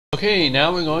Okay,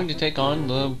 now we're going to take on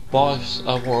the boss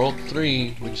of World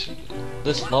 3, which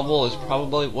this level is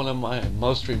probably one of my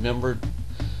most rememberable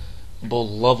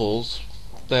levels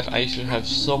that I used to have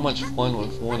so much fun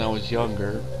with when I was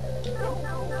younger.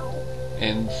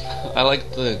 And I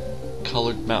like the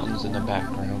colored mountains in the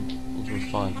background, which were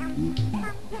fun.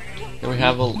 Here we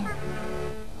have an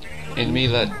enemy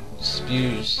that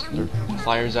spews or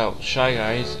fires out Shy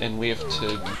Guys, and we have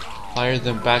to fire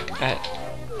them back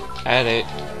at it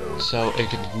so it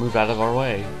can move out of our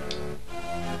way.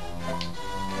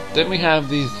 Then we have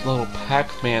these little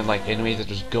Pac-Man like enemies that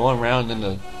just go around in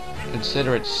a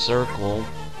considerate circle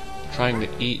trying to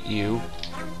eat you.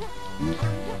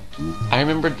 I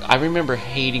remember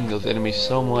hating those enemies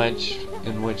so much,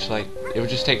 in which like it would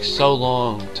just take so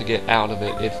long to get out of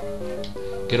it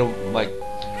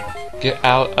get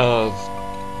out of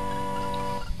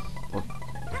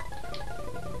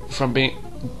from being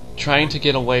trying to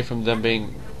get away from them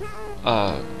being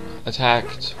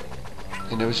attacked,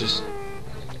 and it was just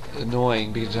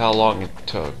annoying because of how long it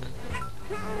took.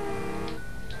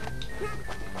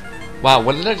 Wow,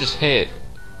 what did I just hit?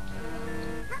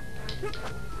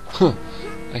 Huh,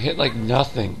 I hit like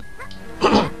nothing.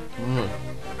 So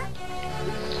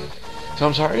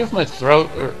I'm sorry if my throat,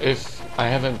 or if I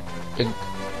haven't been,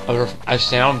 or if I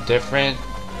sound different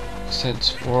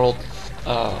since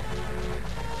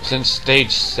since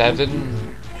stage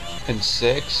 7 and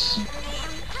 6.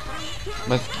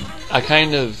 My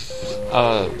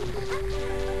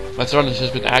throat has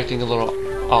just been acting a little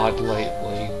odd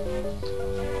lately.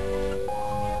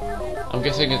 I'm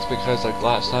guessing it's because like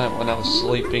last night when I was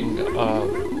sleeping,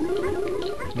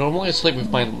 normally I sleep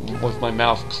with my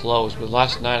mouth closed, but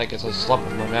last night I guess I slept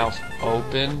with my mouth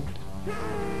open,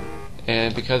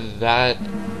 and because of that,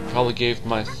 probably gave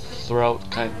my throat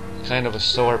kind of a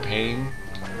sore pain.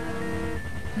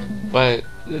 But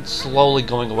it's slowly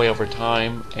going away over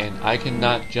time, and I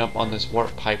cannot jump on this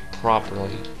warp pipe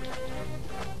properly.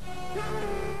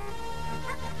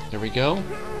 There we go.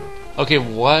 Okay,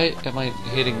 what am I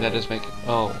hitting that is making...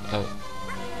 Oh,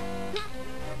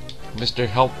 Mr.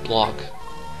 Help Block.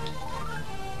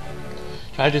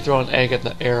 Tried to throw an egg at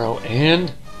the arrow,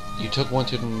 and you took one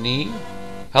to the knee?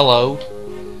 Hello.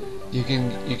 You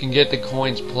can get the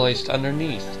coins placed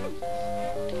underneath.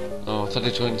 Oh, I thought it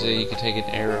was going to say you could take an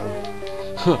arrow.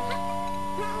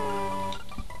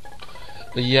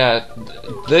 But yeah,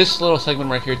 this little segment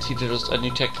right here teaches us a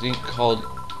new technique called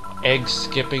egg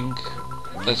skipping.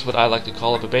 That's what I like to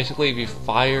call it. But basically, if you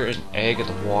fire an egg at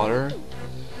the water,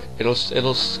 it'll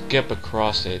skip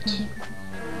across it,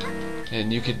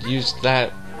 and you could use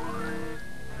that.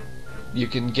 You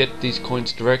can get these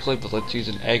coins directly, but let's use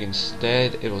an egg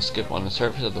instead. It will skip on the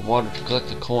surface of the water to collect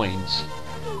the coins.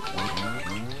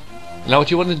 Now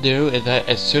what you want to do is that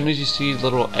as soon as you see the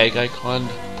little egg icon,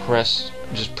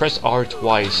 just press R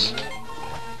twice.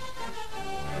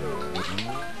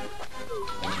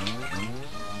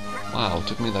 Wow, it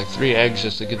took me like 3 eggs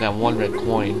just to get that one red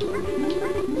coin.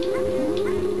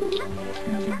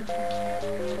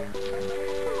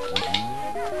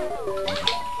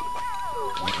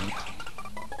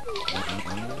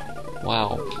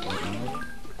 Wow.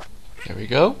 There we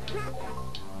go.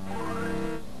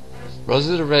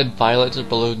 Roses are red, violets are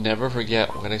blue, never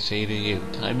forget what I say to you.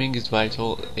 Timing is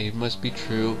vital, aim must be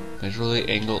true, measure the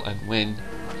angle and win.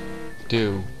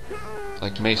 Do.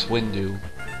 Like Mace Windu.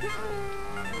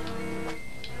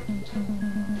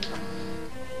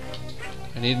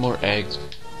 I need more eggs.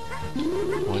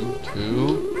 1,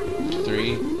 2,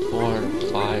 3, 4,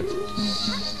 5,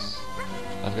 6.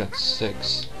 I've got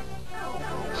 6.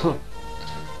 Huh.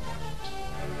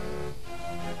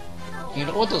 You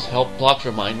know what those help blocks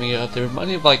remind me of? They remind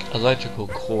me of like electrical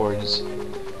cords.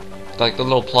 Like the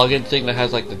little plug-in thing that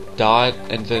has like the dot,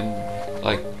 and then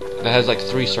like that has like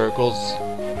 3 circles.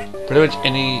 Pretty much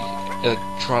any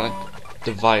electronic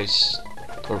device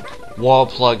or wall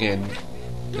plug-in.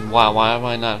 And wow, why am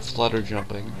I not flutter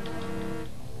jumping?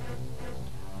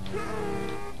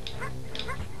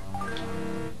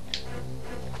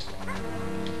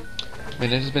 I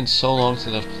mean, it has been so long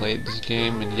since I've played this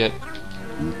game, and yet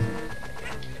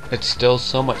it's still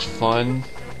so much fun.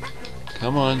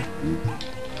 Come on.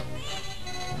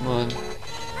 Come on.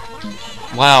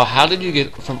 Wow, how did you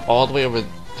get from all the way over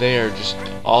there, just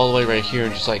all the way right here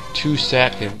in just like 2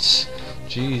 seconds?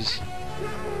 Jeez.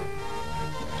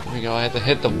 There we go, I had to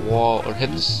hit the wall, or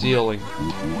hit the ceiling.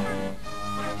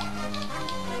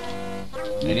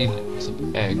 I need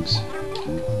some eggs.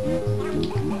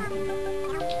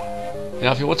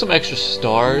 Now if you want some extra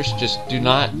stars, just do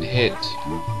not hit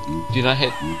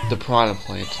the piranha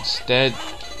plants.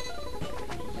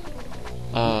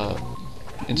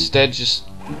 Instead just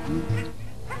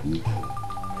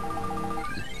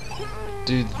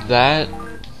do that.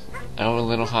 I don't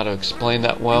really know how to explain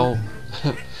that well.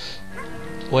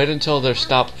 Wait until they're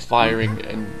stopped firing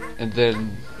and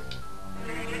then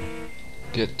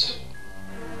get.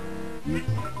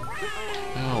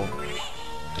 Ow.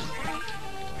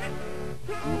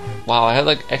 Wow, I had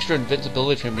like extra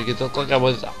invincibility from because it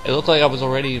looked like I was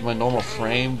already in my normal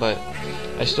frame, but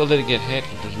I still didn't get hit,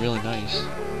 which was really nice.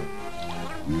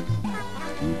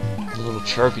 The little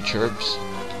chirpy chirps.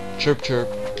 Chirp chirp.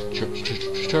 Chirp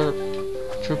chirp chirp.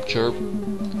 Chirp chirp.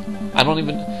 I don't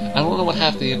know what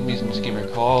half the enemies in this game are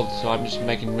called, so I'm just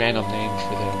making random names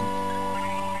for them.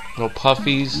 Little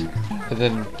puffies, and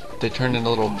then they turn into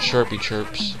little chirpy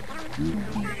chirps.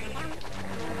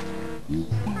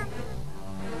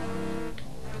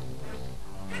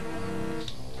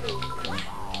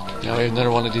 Now we have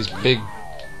another one of these big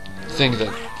things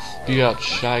that spew out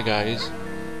Shy Guys.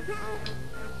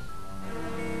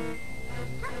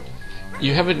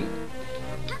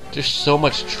 There's so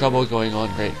much trouble going on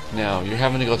right now. You're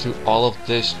having to go through all of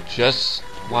this just,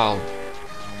 wow.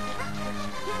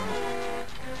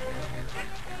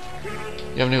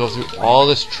 You're having to go through all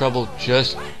this trouble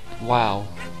just, wow.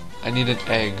 I need an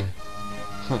egg.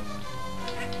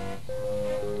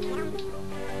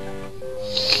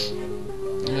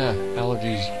 Yeah,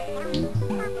 allergies.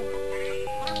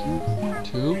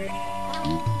 2,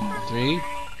 3,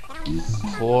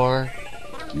 4,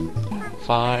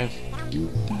 5,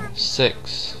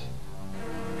 6.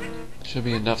 Should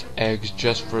be enough eggs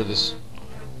just for this.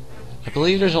 I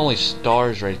believe there's only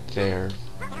stars right there.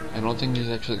 I don't think there's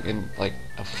actually in like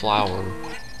a flower.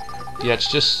 Yeah, it's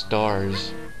just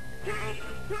stars.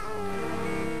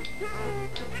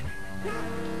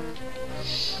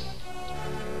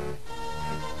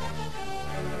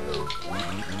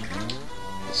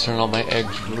 Let's turn all my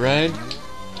eggs red.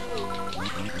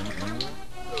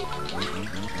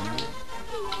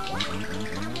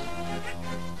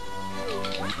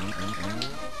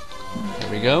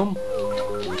 There we go.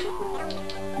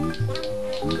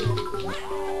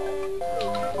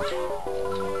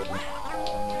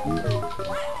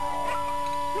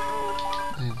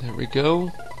 And there we go.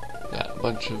 Got a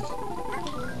bunch of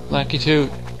Blacky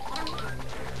Toot.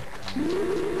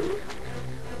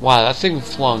 Wow, that thing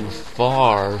flung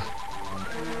far.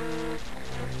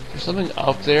 There's something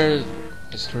up there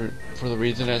as for the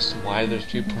reason as to why there's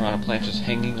 2 piranha plants just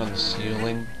hanging on the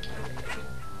ceiling.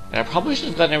 And I probably should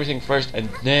have gotten everything first and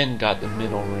then got the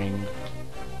middle ring.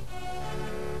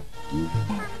 Do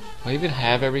I even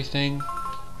have everything?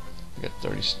 I got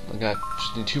 30. I got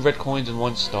just need 2 red coins and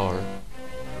 1 star.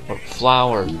 Or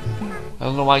flower. I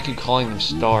don't know why I keep calling them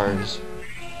stars.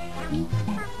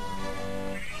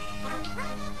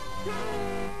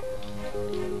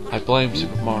 I blame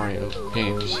Super Mario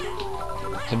games.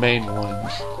 The main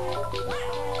ones.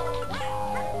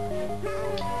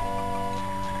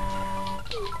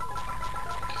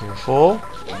 Careful.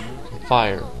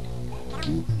 Fire.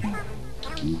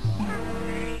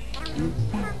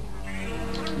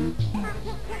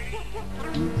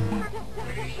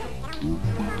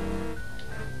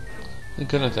 Thank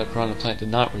goodness that piranha plant did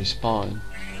not respawn.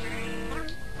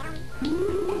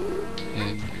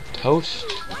 And toast.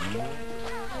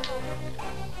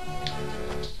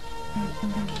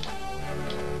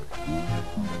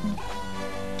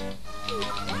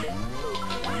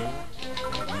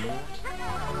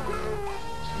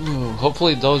 Ooh,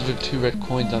 hopefully those are 2 red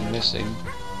coins I'm missing.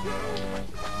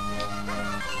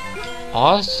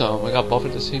 Awesome! I got both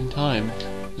at the same time.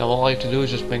 Now all I have to do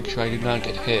is just make sure I do not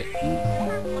get hit.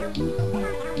 There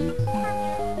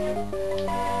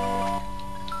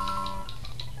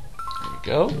we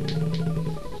go.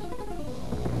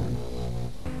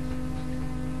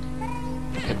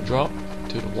 Hip drop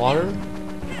to the water.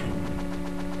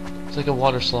 It's like a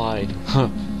water slide.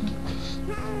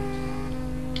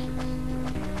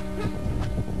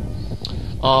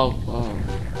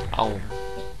 Ow.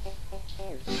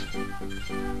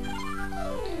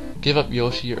 Give up,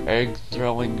 Yoshi, you egg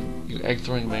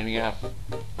throwing maniac.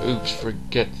 Oops,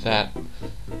 forget that.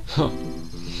 I was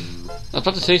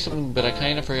about to say something, but I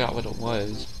kind of forgot what it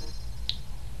was.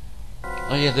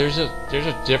 Oh yeah, there's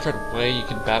a different way you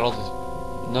can battle this.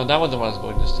 No, that wasn't what I was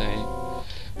going to say.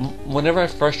 Whenever I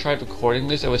first tried recording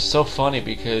this, it was so funny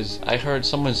because I heard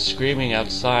someone screaming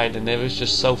outside, and it was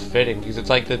just so fitting because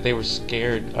it's like that they were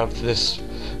scared of this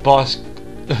boss.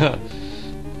 It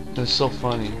was so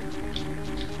funny.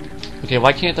 Okay,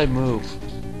 why can't I move?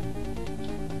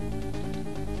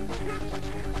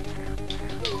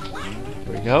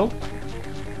 There we go.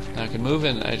 Now I can move,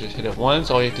 and I just hit it once.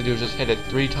 All you have to do is just hit it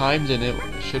 3 times, and it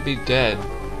should be dead.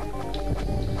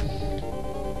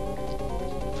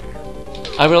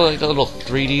 I really like the little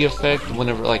 3D effect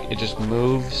whenever like it just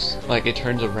moves, like it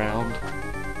turns around.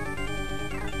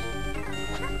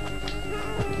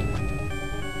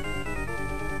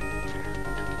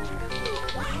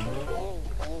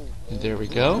 There we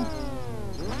go.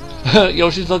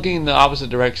 Yoshi's looking in the opposite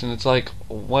direction. It's like,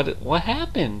 what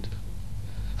happened?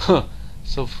 Huh,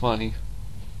 so funny.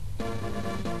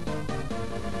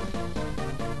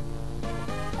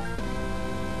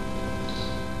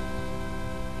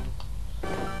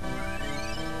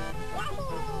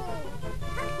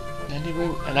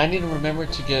 And I need to remember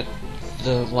to get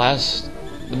the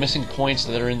missing points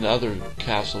that are in the other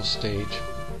castle stage.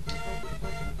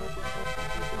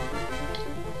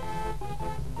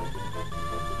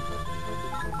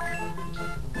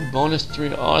 Bonus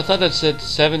 3. Oh, I thought that said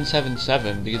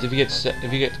 777 because if you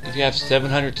have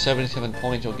 777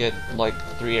 points, you'll get like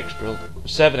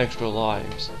 7 extra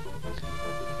lives.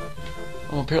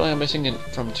 Well, apparently I'm missing it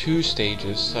from 2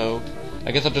 stages, so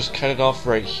I guess I'll just cut it off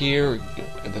right here,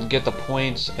 and then get the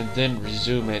points, and then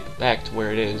resume it back to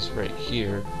where it is, right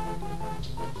here.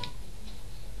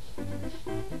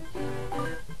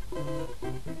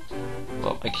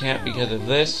 Well, I can't because of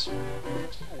this.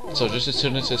 So just as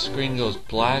soon as the screen goes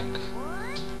black,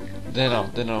 then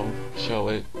I'll show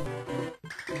it.